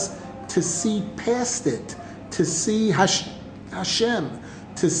allow us to see past it, to see Hashem,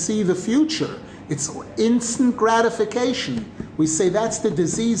 to see the future. It's instant gratification. We say that's the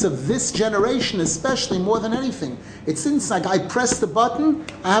disease of this generation, especially more than anything. It's instant. Like I press the button,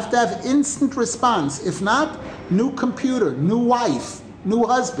 I have to have instant response. If not, new computer, new wife, new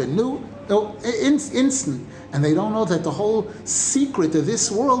husband, instant. And they don't know that the whole secret of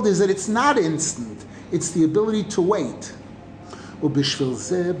this world is that it's not instant. It's the ability to wait. And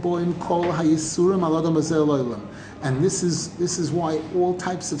this is why all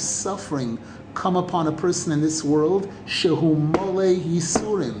types of suffering come upon a person in this world. Shehu mole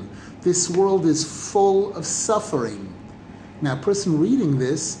yisurim. This world is full of suffering. Now, a person reading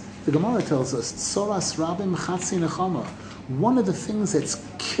this, the Gemara tells us, Tzoras rabim chatzi nechama. One of the things that's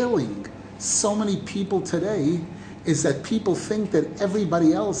killing so many people today is that people think that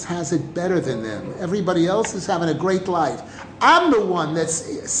everybody else has it better than them. Everybody else is having a great life. I'm the one that's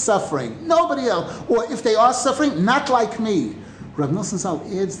suffering. Nobody else. Or if they are suffering, not like me. Rav Nosson Zal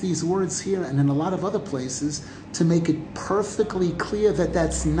adds these words here and in a lot of other places to make it perfectly clear that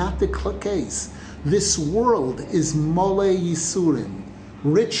that's not the case. This world is mole yisurim.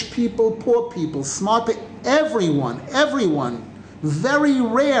 Rich people, poor people, smart people, everyone. Very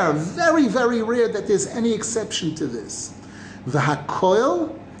rare, very, very rare that there's any exception to this. The hakoil,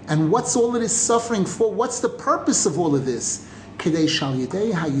 and what's all of this suffering for? What's the purpose of all of this?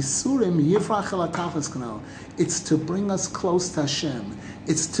 It's to bring us close to Hashem.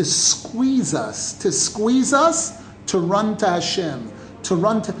 It's to squeeze us, to run to Hashem, to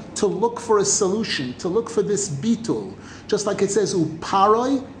look for a solution, to look for this bitul. Just like it says,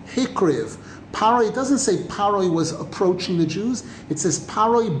 uparoi hikriv. Paroi, it doesn't say Paroi was approaching the Jews. It says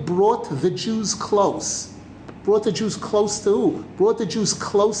Paroi brought the Jews close. Brought the Jews close to who? Brought the Jews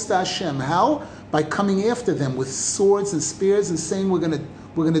close to Hashem. How? By coming after them with swords and spears and saying we're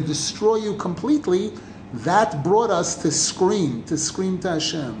going to destroy you completely. That brought us to scream to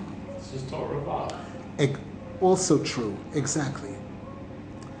Hashem. This is Torah. Also true, exactly.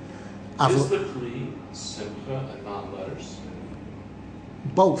 Is the Kli Simcha and not letters?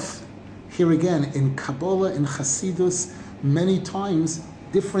 Both. Here again, in Kabbalah, in Hasidus, many times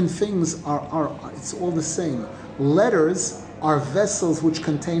different things are it's all the same. Letters are vessels which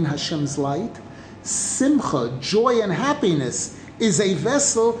contain Hashem's light. Simcha, joy and happiness, is a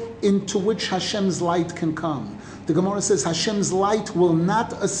vessel into which Hashem's light can come. The Gemara says Hashem's light will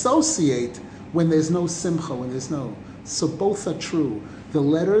not associate when there's no simcha, when there's no. So both are true. The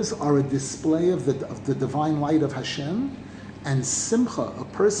letters are a display of the divine light of Hashem. And simcha, a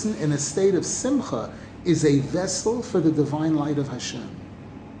person in a state of simcha, is a vessel for the divine light of Hashem.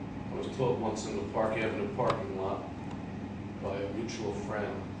 I was told once in the Park Avenue parking lot by a mutual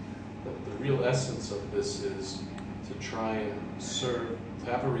friend that the real essence of this is to try and serve,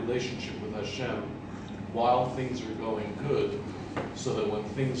 to have a relationship with Hashem while things are going good, so that when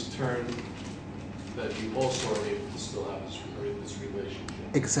things turn that you also are able to still have this relationship.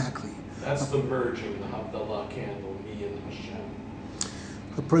 Exactly. That's the merging, the Havdalah candle, me and Hashem.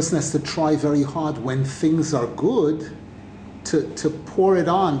 A person has to try very hard when things are good to pour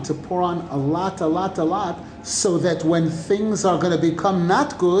on a lot, so that when things are going to become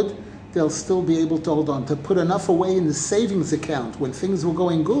not good, they'll still be able to hold on, to put enough away in the savings account when things were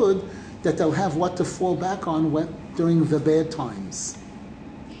going good, that they'll have what to fall back on during the bad times.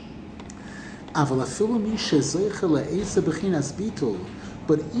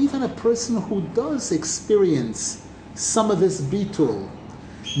 But even a person who does experience some of this bitul,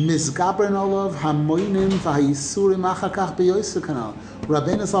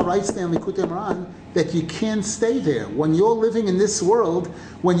 Rabbeinu Zal writes there in Likutey that you can't stay there. When you're living in this world,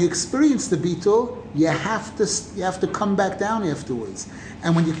 when you experience the bitul, you have to come back down afterwards.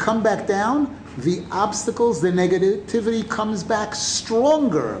 And when you come back down, the obstacles, the negativity comes back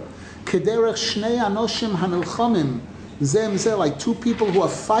stronger. Kederech shnei anoshim hanilchamim zeh mzeh, like two people who are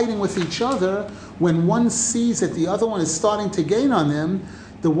fighting with each other. When one sees that the other one is starting to gain on them,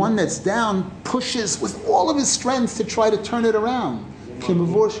 the one that's down pushes with all of his strength to try to turn it around.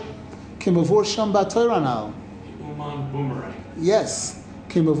 Kimavur sham batoranal. Uman boomerang. Yes,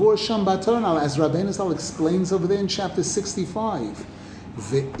 kimavur sham batoranal, as Rabbeinu Zal explains over there in chapter 65.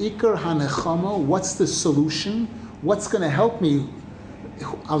 Ve'ikar hanechama. What's the solution? What's going to help me?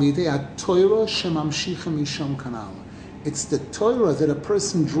 Al yidei Torah shemamshichem misham kanal. It's the Torah that a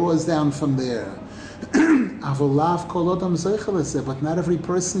person draws down from there. But not every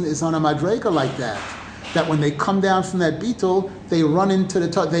person is on a madrega like that. That when they come down from that bitul, they run into the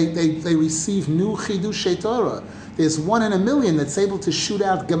Torah. They receive new chidushei Torah. There's 1 in a million that's able to shoot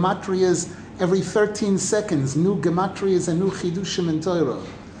out gematrias every 13 seconds. New gematrias and new chidushim in Torah.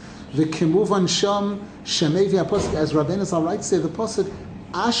 The kimuvan sham shemevi apostle, as Rabbeinu Zal writes there, the pasuk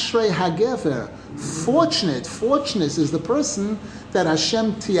Ashrei hagever. Fortunate is the person that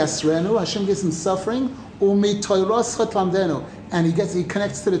Hashem tiyasrenu, Hashem gives him suffering, umi toiros chatlamdenu, and he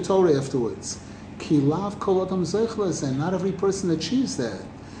connects to the Torah afterwards. Ki lav kol adam zeichlas, and not every person achieves that.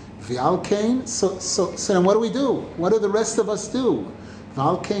 V'al kain, so then what do? What do the rest of us do?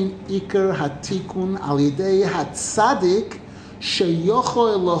 V'al kain ikar hatikun al yidei hatzadik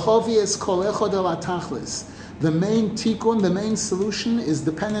sheyocho elohovi es kol echod el atachlis. The main tikkun, the main solution is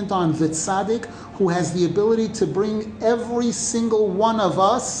dependent on the tzaddik, who has the ability to bring every single one of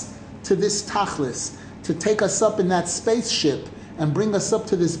us to this tachlis, to take us up in that spaceship and bring us up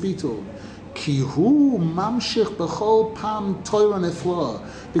to this bitul. Ki hu mamshich b'chol pam Torah nefla,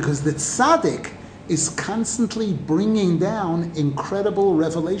 because the tzaddik is constantly bringing down incredible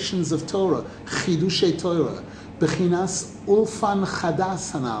revelations of Torah, chidushei Torah, bechinas ulfan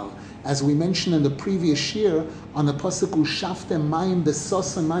chadas hanal. As we mentioned in the previous year on the pasuk Ushaftem Mayim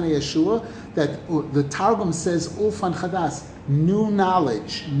Besosan Mane Yeshua, that the Targum says Ulfan Chadas, new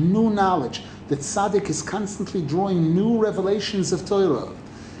knowledge. The tzaddik is constantly drawing new revelations of Torah.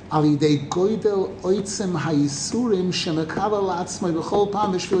 Alidei Goydel Oitzim Hayisurim Shemekala Latzmai B'chol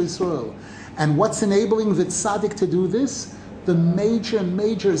Pam B'Shvil Yisrael. And what's enabling the tzaddik to do this? The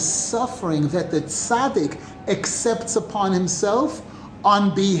major suffering that the tzaddik accepts upon himself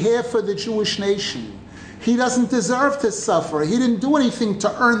on behalf of the Jewish nation. He doesn't deserve to suffer. He didn't do anything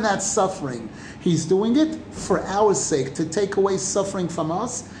to earn that suffering. He's doing it for our sake, to take away suffering from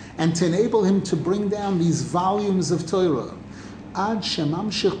us and to enable him to bring down these volumes of Torah. Ad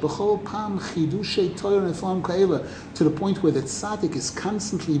shemamshich b'chol pam chidushei Torah neflam ka'ela, to the point where the tzaddik is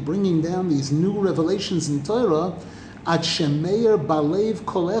constantly bringing down these new revelations in Torah, ad shemeir balev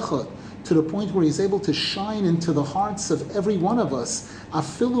kol echad, to the point where he's able to shine into the hearts of every one of us.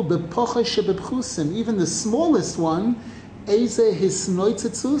 Afilu bepocha shebebchusim, even the smallest one, eze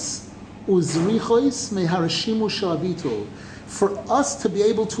hisnoitzetzus uzrichois meharashimu shabitul. For us to be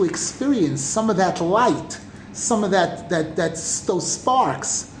able to experience some of that light, some of those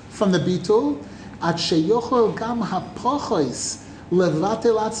sparks from the bitul, at sheyochel gam hapochos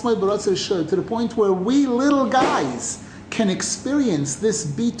levatel atzmai b'rotzer shor, to the point where we little guys can experience this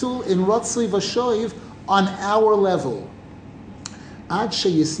bitul in Ratzui Vashoiv on our level. Ad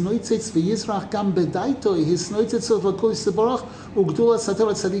sheyisnoitzitz v'yizrach gam bedaitoi hisnoitzitz v'kol yisabarach ugdula sater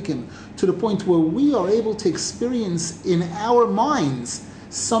tzadikim, to the point where we are able to experience in our minds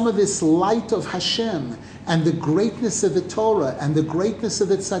some of this light of Hashem and the greatness of the Torah and the greatness of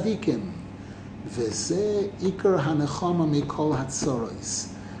the tzadikim. V'zeh ikar hanechama mikol hatzoros,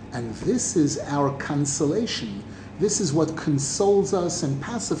 and this is our consolation. This is what consoles us and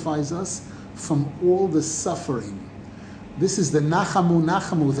pacifies us from all the suffering. This is the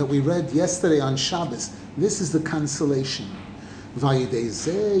Nachamu that we read yesterday on Shabbos. This is the consolation. ועל-ידי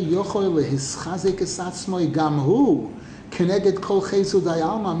זה יכול להסחזק את עצמו גם הוא כנגד כל חסד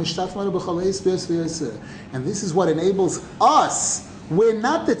העלמא משתתף לנו בכל עץ ויעשה. And this is what enables us. We're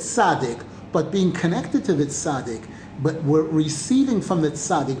not the tzaddik, but being connected to the tzaddik, but we're receiving from the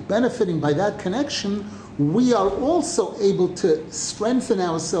tzaddik, benefiting by that connection, we are also able to strengthen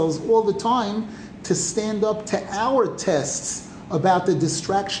ourselves all the time to stand up to our tests about the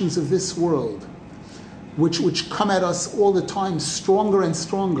distractions of this world, which come at us all the time stronger and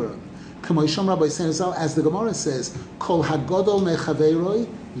stronger. As the Gemara says, Kol hagodol mechaveroi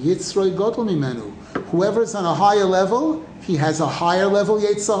yitzroi godol mimenu. Whoever is on a higher level, he has a higher level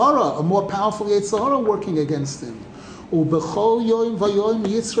Yetzer Hara, a more powerful Yetzer Hara working against him. Ubechol yoim vayoim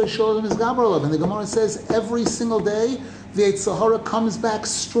yitzroi sholem izgaber alav. And the Gemara says every single day the Yetzer Hara comes back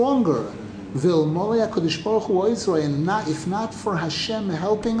stronger. Vilmolei HaKadosh Baruch Hu Oizroi. And if not for Hashem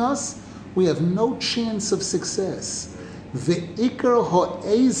helping us, we have no chance of success. Ve'ikar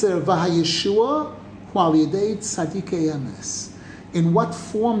ha'ezer v'ha'yeshua hu al yedei tzadikei emes. In what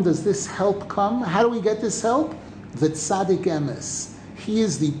form does this help come? How do we get this help? The tzaddik emes. He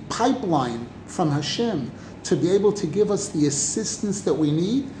is the pipeline from Hashem to be able to give us the assistance that we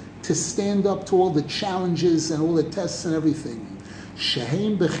need to stand up to all the challenges and all the tests and everything.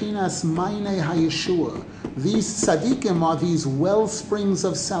 Shehem bechinas mainei ha'yeshua. These tzaddikim are these well springs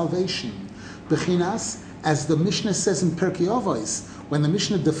of salvation. Bechinas, as the Mishnah says in Pirkei Avos, when the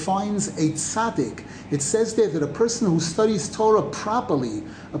Mishnah defines a tzaddik, it says there that a person who studies Torah properly,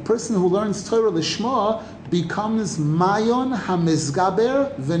 a person who learns Torah lishma, becomes mayon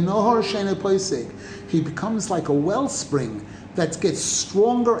hamizgaber v'nohor she'eino posek. He becomes like a wellspring that gets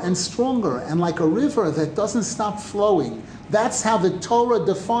stronger and stronger, and like a river that doesn't stop flowing. That's how the Torah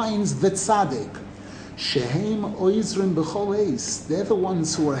defines the tzaddik. Shehem oizrim b'chol eis. They're the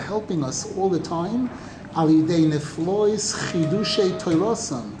ones who are helping us all the time. Alidei neflois chidushei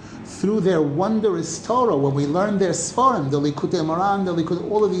toirosam, through their wondrous Torah, when we learn their Sfarim, the Likutey Moran,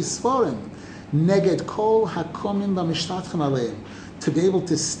 all of these Sfarim, neged kol hakomim b'mishtatchem aleim, to be able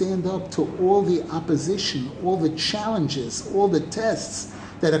to stand up to all the opposition, all the challenges, all the tests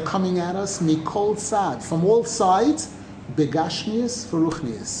that are coming at us, mikol tzad, from all sides, begashmius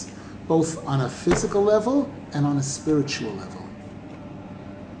v'ruchnius, both on a physical level and on a spiritual level.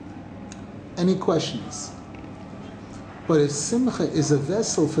 Any questions? But if Simcha is a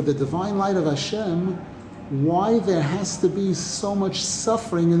vessel for the divine light of Hashem, why there has to be so much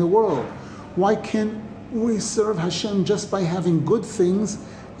suffering in the world? Why can't we serve Hashem just by having good things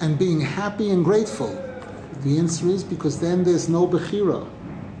and being happy and grateful? The answer is because then there's no Bechira.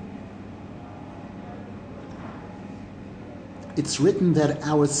 It's written that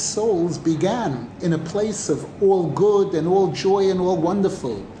our souls began in a place of all good and all joy and all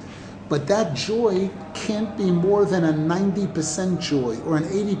wonderful. But that joy can't be more than a 90% joy or an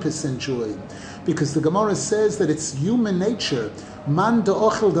 80% joy. Because the Gemara says that it's human nature. Man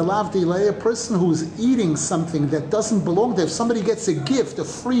de'ochel delav de'ilei, a person who's eating something that doesn't belong to. If somebody gets a gift, a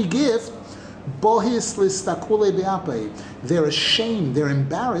free gift, bohis listakule be'ape. They're ashamed, they're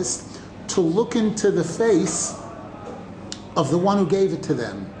embarrassed to look into the face of the one who gave it to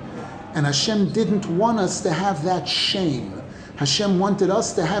them. And Hashem didn't want us to have that shame. Hashem wanted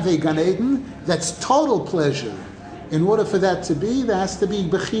us to have a Gan Eden that's total pleasure. In order for that to be, there has to be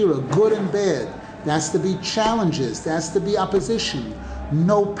Bechira, good and bad. There has to be challenges. There has to be opposition.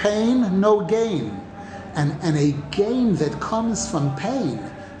 No pain, no gain. And a gain that comes from pain,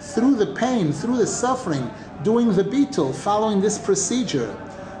 through the suffering, doing the bitul, following this procedure.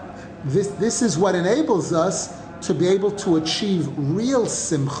 This is what enables us to be able to achieve real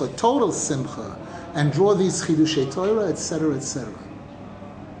simcha, total simcha, and draw these chidushei Torah, etc., etc.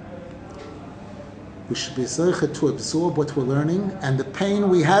 We should be zeicha to absorb what we're learning, and the pain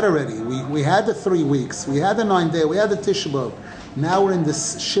we had already. We had the 3 weeks, we had the 9 days, we had the Tisha B'Av. Now we're in the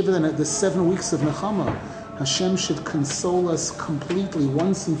Shiva, the 7 weeks of Nechama. Hashem should console us completely,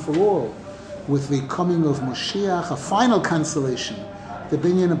 once and for all, with the coming of Moshiach, a final consolation, the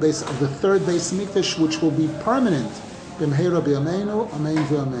binyan of the third Beis Mikdash, which will be permanent. B'mheira b'yameinu, amen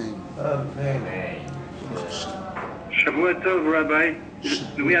v'amen. Amen. Shavua Tov, Rabbi.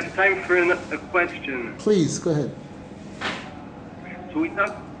 Do we have time for a question? Please, go ahead. So we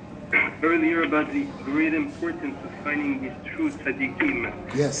talked earlier about the great importance of finding these true tzaddikim.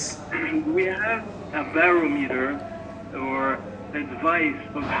 Yes. Do we have a barometer or advice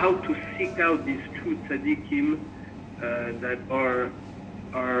of how to seek out these true tzaddikim that are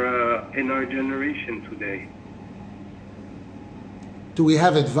in our generation today? Do we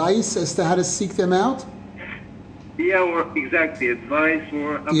have advice as to how to seek them out? Yeah, or exactly, advice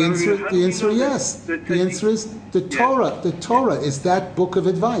or... The answer yes. The answer is the Torah. The Torah is that book of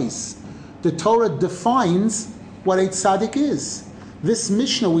advice. The Torah defines what a tzaddik is. This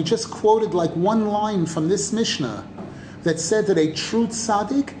Mishnah, we just quoted like one line from this Mishnah that said that a true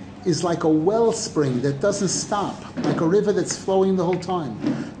tzaddik is like a wellspring that doesn't stop, like a river that's flowing the whole time.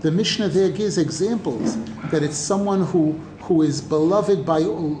 The Mishnah there gives examples that it's someone who is beloved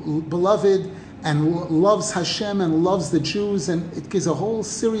and loves Hashem and loves the Jews, and it gives a whole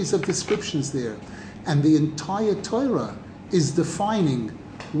series of descriptions there. And the entire Torah is defining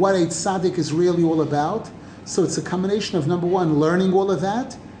what a tzaddik is really all about. So it's a combination of, number one, learning all of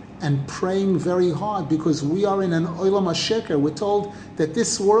that and praying very hard, because we are in an olam hasheker. We're told that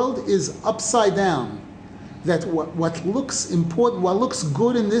this world is upside down, that what looks important, what looks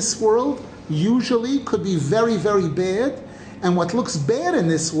good in this world usually could be very, very bad, and what looks bad in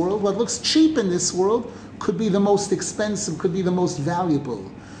this world, what looks cheap in this world, could be the most expensive, could be the most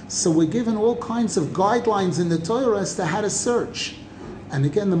valuable. So we're given all kinds of guidelines in the Torah as to how to search. And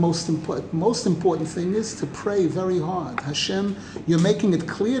again, the most important thing is to pray very hard. Hashem, you're making it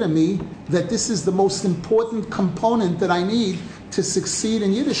clear to me that this is the most important component that I need to succeed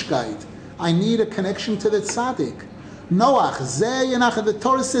in Yiddishkeit. I need a connection to the tzaddik. Noach, the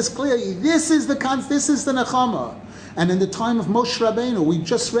Torah says clearly, this is the nechama. And in the time of Moshe Rabbeinu, we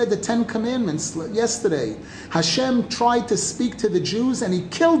just read the 10 Commandments yesterday. Hashem tried to speak to the Jews and he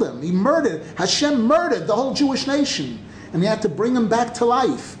killed them. He murdered. Hashem murdered the whole Jewish nation. And he had to bring them back to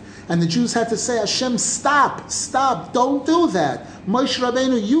life. And the Jews had to say, Hashem, stop, don't do that. Moshe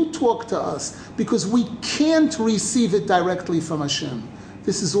Rabbeinu, you talk to us, because we can't receive it directly from Hashem.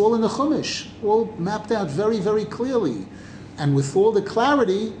 This is all in the Chumash, all mapped out very, very clearly. And with all the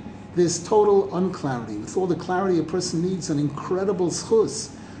clarity, there's total unclarity. With all the clarity, a person needs an incredible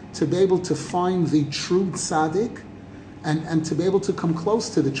zchus to be able to find the true tzaddik and to be able to come close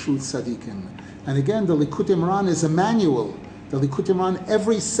to the true tzaddikim. And again, the Likutey Moharan is a manual. The Likutey Moharan,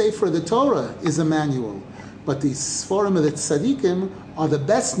 every sefer of the Torah is a manual. But the Sforim of the tzaddikim are the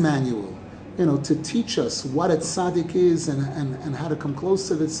best manual, to teach us what a tzaddik is and how to come close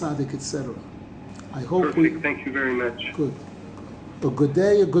to the tzaddik, etc. I hope Perfect. Thank you very much. Good. A good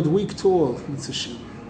day, a good week to all. Mitzvah Shem.